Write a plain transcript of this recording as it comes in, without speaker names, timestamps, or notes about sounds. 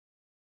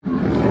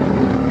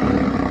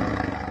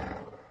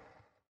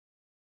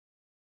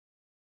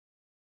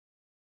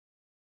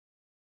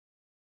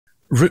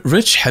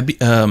Rich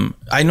Habib,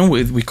 I know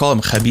we call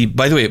him Khabib.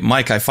 By the way,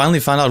 Mike, I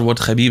finally found out what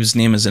Khabib's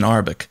name is in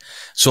Arabic.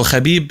 So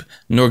Khabib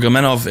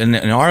Nurmagomedov in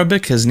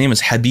Arabic, his name is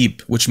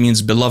Habib, which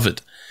means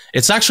beloved.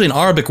 It's actually an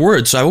Arabic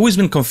word, so I've always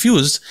been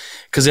confused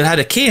because it had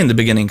a K in the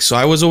beginning. So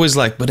I was always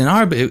like, but in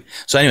Arabic.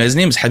 So anyway, his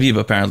name is Khabib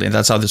apparently, and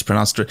that's how this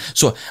pronounced.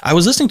 So I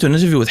was listening to an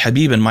interview with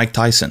Khabib and Mike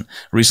Tyson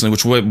recently,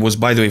 which was,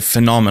 by the way,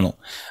 phenomenal.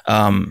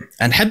 And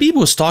Khabib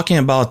was talking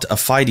about a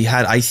fight he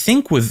had, I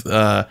think with,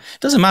 it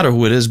doesn't matter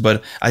who it is,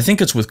 but I think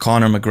it's with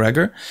Conor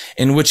McGregor,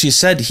 in which he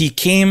said he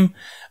came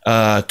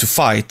to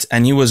fight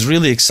and he was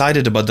really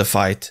excited about the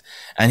fight.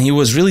 And he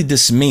was really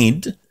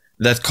dismayed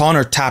that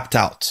Conor tapped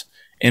out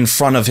in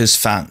front of his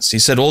fans. He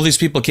said, all these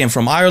people came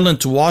from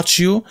Ireland to watch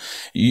you.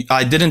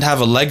 I didn't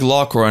have a leg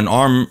lock or an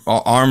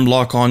arm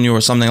lock on you or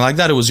something like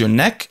that. It was your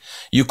neck.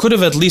 You could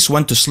have at least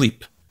went to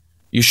sleep.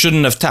 You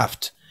shouldn't have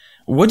tapped.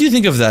 What do you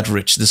think of that,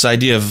 Rich? This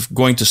idea of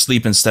going to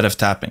sleep instead of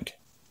tapping?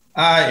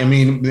 I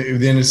mean,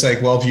 then it's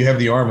like, well, if you have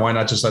the arm, why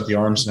not just let the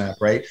arm snap,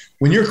 right?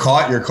 When you're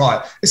caught, you're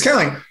caught. It's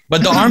kind of like...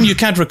 But the arm you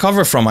can't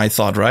recover from, I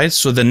thought, right?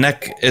 So the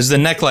neck, is the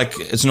neck like,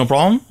 it's no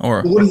problem?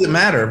 Or what does it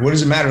matter? What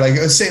does it matter? Like,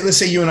 let's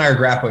say you and I are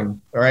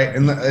grappling, all right?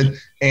 And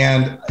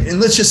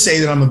let's just say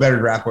that I'm a better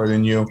grappler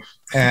than you.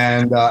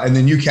 And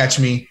then you catch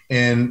me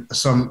in a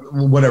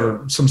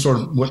submission.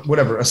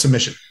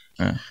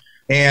 Yeah.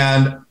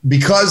 And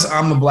because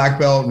I'm a black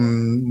belt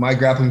and my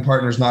grappling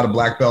partner is not a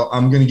black belt,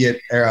 I'm going to get...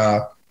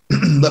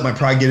 let my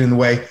pride get in the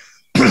way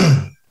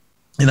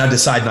and I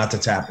decide not to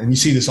tap. And you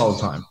see this all the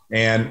time.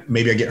 And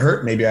maybe I get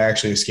hurt. Maybe I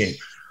actually escape.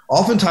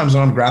 Oftentimes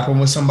when I'm grappling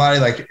with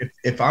somebody, like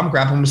if I'm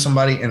grappling with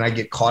somebody and I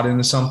get caught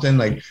into something,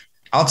 like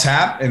I'll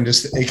tap and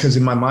just, because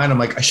in my mind, I'm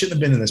like, I shouldn't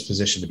have been in this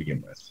position to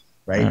begin with.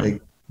 Right. Yeah.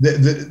 Like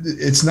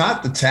it's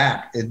not the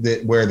tap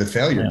where the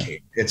failure came.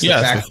 It's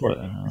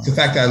the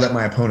fact that I let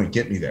my opponent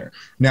get me there.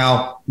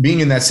 Now, being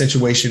in that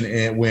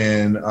situation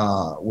when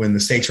the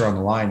stakes are on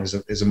the line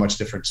is a much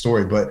different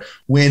story. But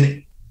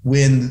when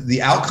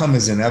the outcome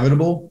is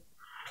inevitable,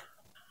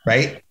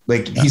 right?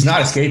 Like he's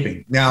not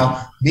escaping.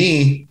 Now,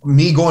 me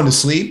going to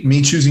sleep,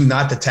 me choosing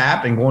not to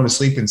tap and going to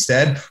sleep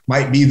instead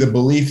might be the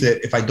belief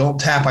that if I don't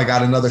tap, I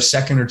got another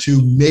second or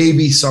two,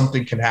 maybe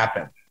something can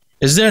happen.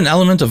 Is there an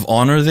element of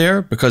honor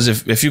there? Because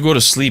if you go to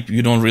sleep,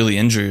 you don't really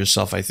injure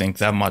yourself, I think,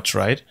 that much,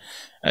 right?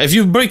 If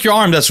you break your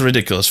arm, that's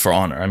ridiculous for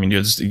honor. I mean,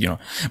 you're just,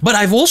 But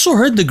I've also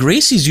heard the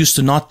Gracies used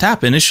to not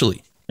tap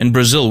initially in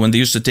Brazil when they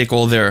used to take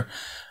all their,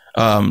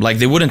 like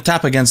they wouldn't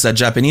tap against that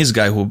Japanese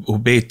guy who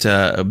beat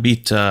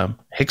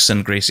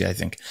Hickson Gracie, I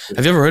think.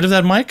 Have you ever heard of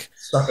that, Mike?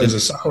 Is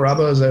it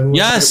Sakuraba? Is that who?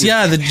 Yes,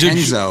 yeah.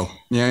 Henzo.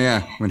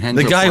 Yeah. When Henzo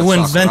the guy who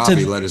invented,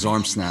 he let his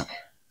arm snap.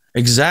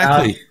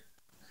 Exactly.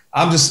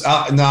 I'm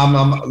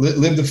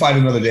live to fight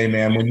another day,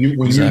 man. When you've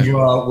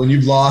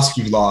lost,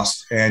 you've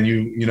lost, and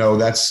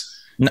that's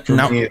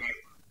now,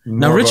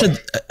 Richard.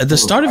 At the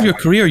start of your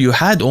career, you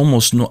had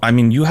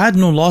you had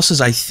no losses,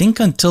 I think,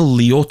 until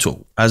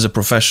Lyoto as a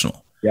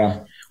professional.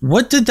 Yeah.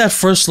 What did that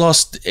first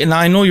loss? And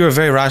I know you're a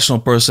very rational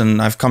person. And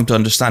I've come to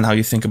understand how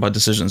you think about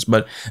decisions.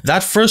 But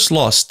that first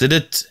loss, did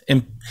it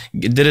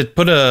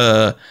put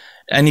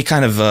any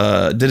kind of,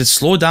 did it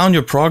slow down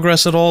your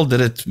progress at all? Did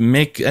it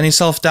make any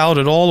self-doubt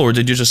at all? Or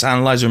did you just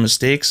analyze your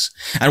mistakes?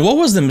 And what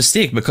was the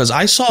mistake? Because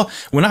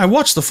when I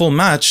watched the full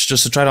match,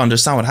 just to try to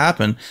understand what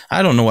happened,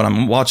 I don't know what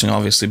I'm watching,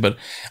 obviously, but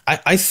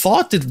I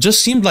thought it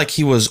just seemed like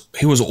he was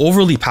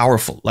overly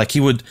powerful. Like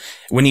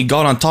when he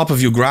got on top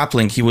of you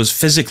grappling, he was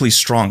physically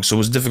strong. So it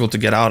was difficult to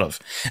get out of.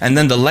 And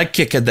then the leg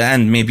kick at the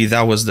end, maybe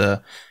that was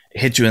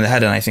hit you in the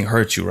head and I think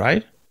hurt you,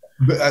 right?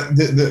 But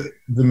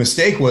the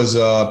mistake was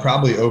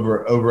probably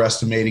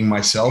overestimating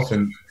myself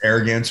and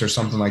arrogance or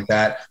something like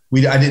that.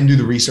 I didn't do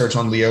the research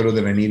on Lyoto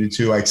that I needed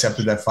to. I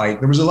accepted that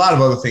fight. There was a lot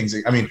of other things.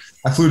 I mean,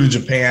 I flew to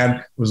Japan.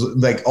 It was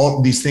like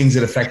all these things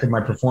that affected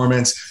my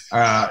performance.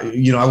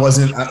 I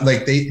wasn't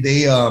like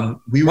we were.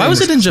 Why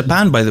was it in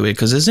Japan, by the way?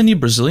 Because isn't he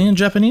Brazilian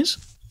Japanese?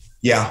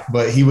 Yeah,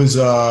 but he was.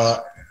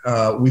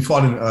 We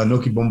fought in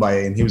Inoki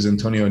Bombaye, and he was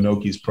Antonio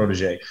Inoki's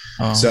protege.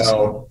 Oh,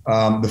 so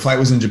the fight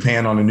was in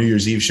Japan on a New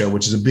Year's Eve show,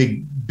 which is a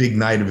big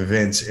night of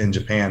events in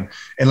Japan.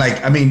 And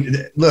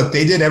look,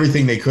 they did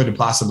everything they could to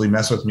possibly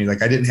mess with me.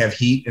 Like I didn't have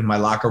heat in my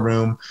locker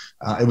room.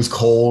 It was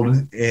cold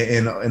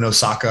in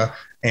Osaka.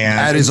 And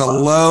that is a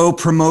low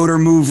promoter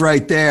move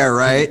right there,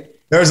 right?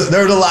 There's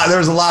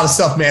a lot of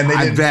stuff, man.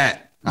 I bet.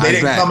 They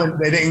didn't come in.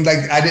 They didn't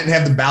I didn't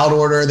have the bout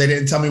order. They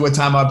didn't tell me what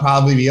time I'd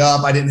probably be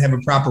up. I didn't have a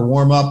proper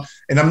warm up.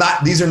 And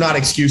these are not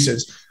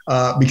excuses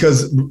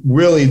because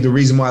really the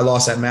reason why I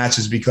lost that match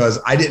is because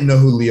I didn't know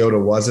who Lyoto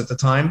was at the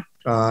time.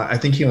 I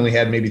think he only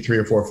had maybe 3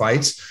 or 4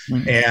 fights,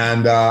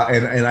 and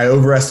I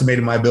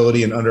overestimated my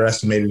ability and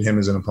underestimated him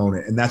as an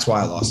opponent, and that's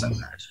why I lost that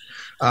match.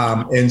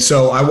 And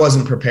so I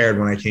wasn't prepared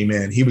when I came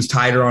in. He was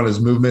tighter on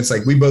his movements.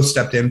 Like we both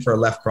stepped in for a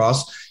left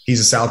cross. He's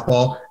a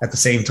southpaw at the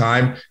same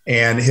time,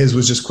 and his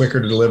was just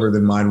quicker to deliver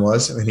than mine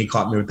was. And he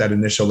caught me with that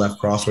initial left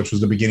cross, which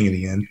was the beginning of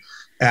the end.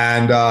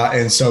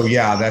 And so,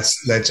 yeah,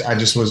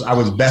 I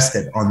was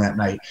bested on that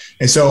night.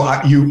 And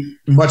so you,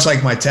 much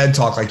like my TED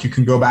talk, like you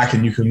can go back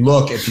and you can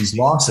look at these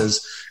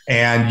losses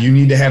And you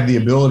need to have the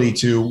ability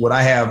to, what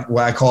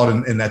I call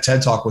it in that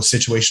TED talk was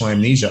situational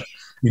amnesia.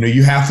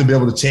 You have to be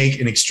able to take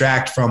and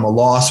extract from a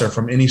loss or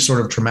from any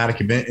sort of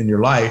traumatic event in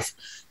your life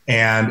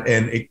and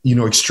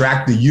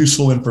extract the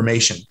useful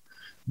information.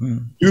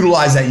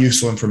 Utilize that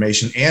useful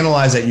information,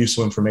 analyze that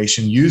useful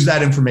information, use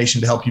that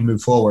information to help you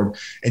move forward.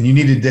 And you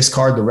need to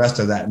discard the rest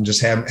of that and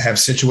just have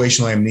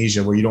situational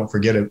amnesia where you don't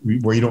forget it,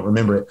 where you don't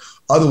remember it.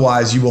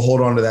 Otherwise, you will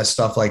hold on to that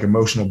stuff like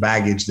emotional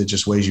baggage that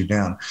just weighs you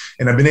down.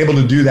 And I've been able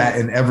to do that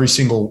in every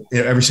single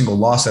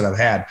loss that I've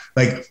had.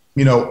 Like,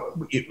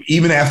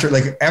 even after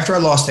I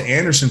lost to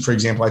Anderson, for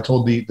example, I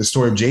told the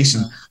story of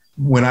Jason.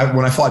 When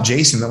I fought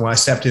Jason, when I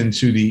stepped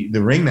into the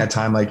ring that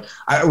time,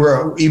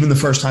 even the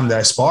first time that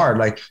I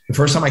sparred, the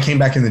first time I came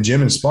back in the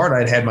gym and sparred,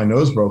 I had my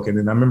nose broken.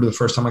 And I remember the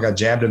first time I got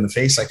jabbed in the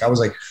face, I was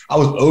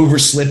over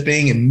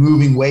slipping and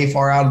moving way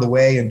far out of the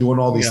way and doing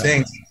all these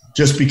things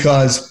just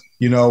because,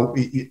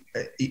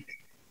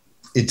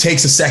 it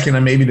takes a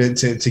second maybe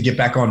to get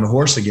back on the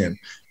horse again.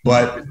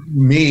 But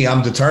me,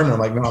 I'm determined. I'm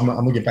like, no, I'm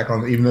gonna get back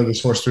on. Even though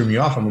this horse threw me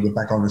off, I'm gonna get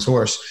back on this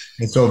horse.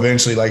 And so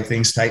eventually,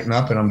 things tighten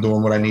up, and I'm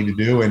doing what I need to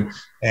do.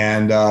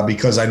 And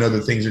because I know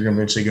that things are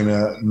eventually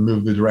gonna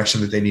move the direction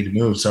that they need to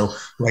move. So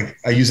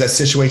I use that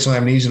situational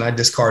amnesia, and I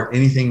discard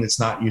anything that's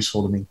not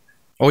useful to me.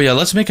 Oh yeah,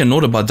 let's make a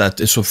note about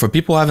that. So for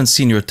people who haven't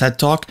seen your TED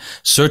Talk,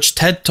 search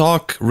TED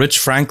Talk, Rich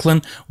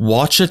Franklin,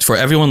 watch it. For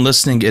everyone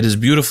listening, it is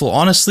beautiful.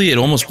 Honestly, it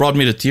almost brought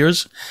me to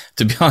tears.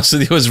 To be honest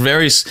with you,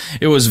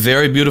 it was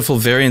very beautiful,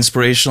 very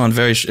inspirational, and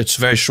it's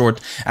very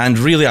short. And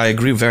really, I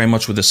agree very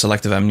much with the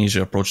selective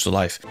amnesia approach to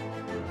life.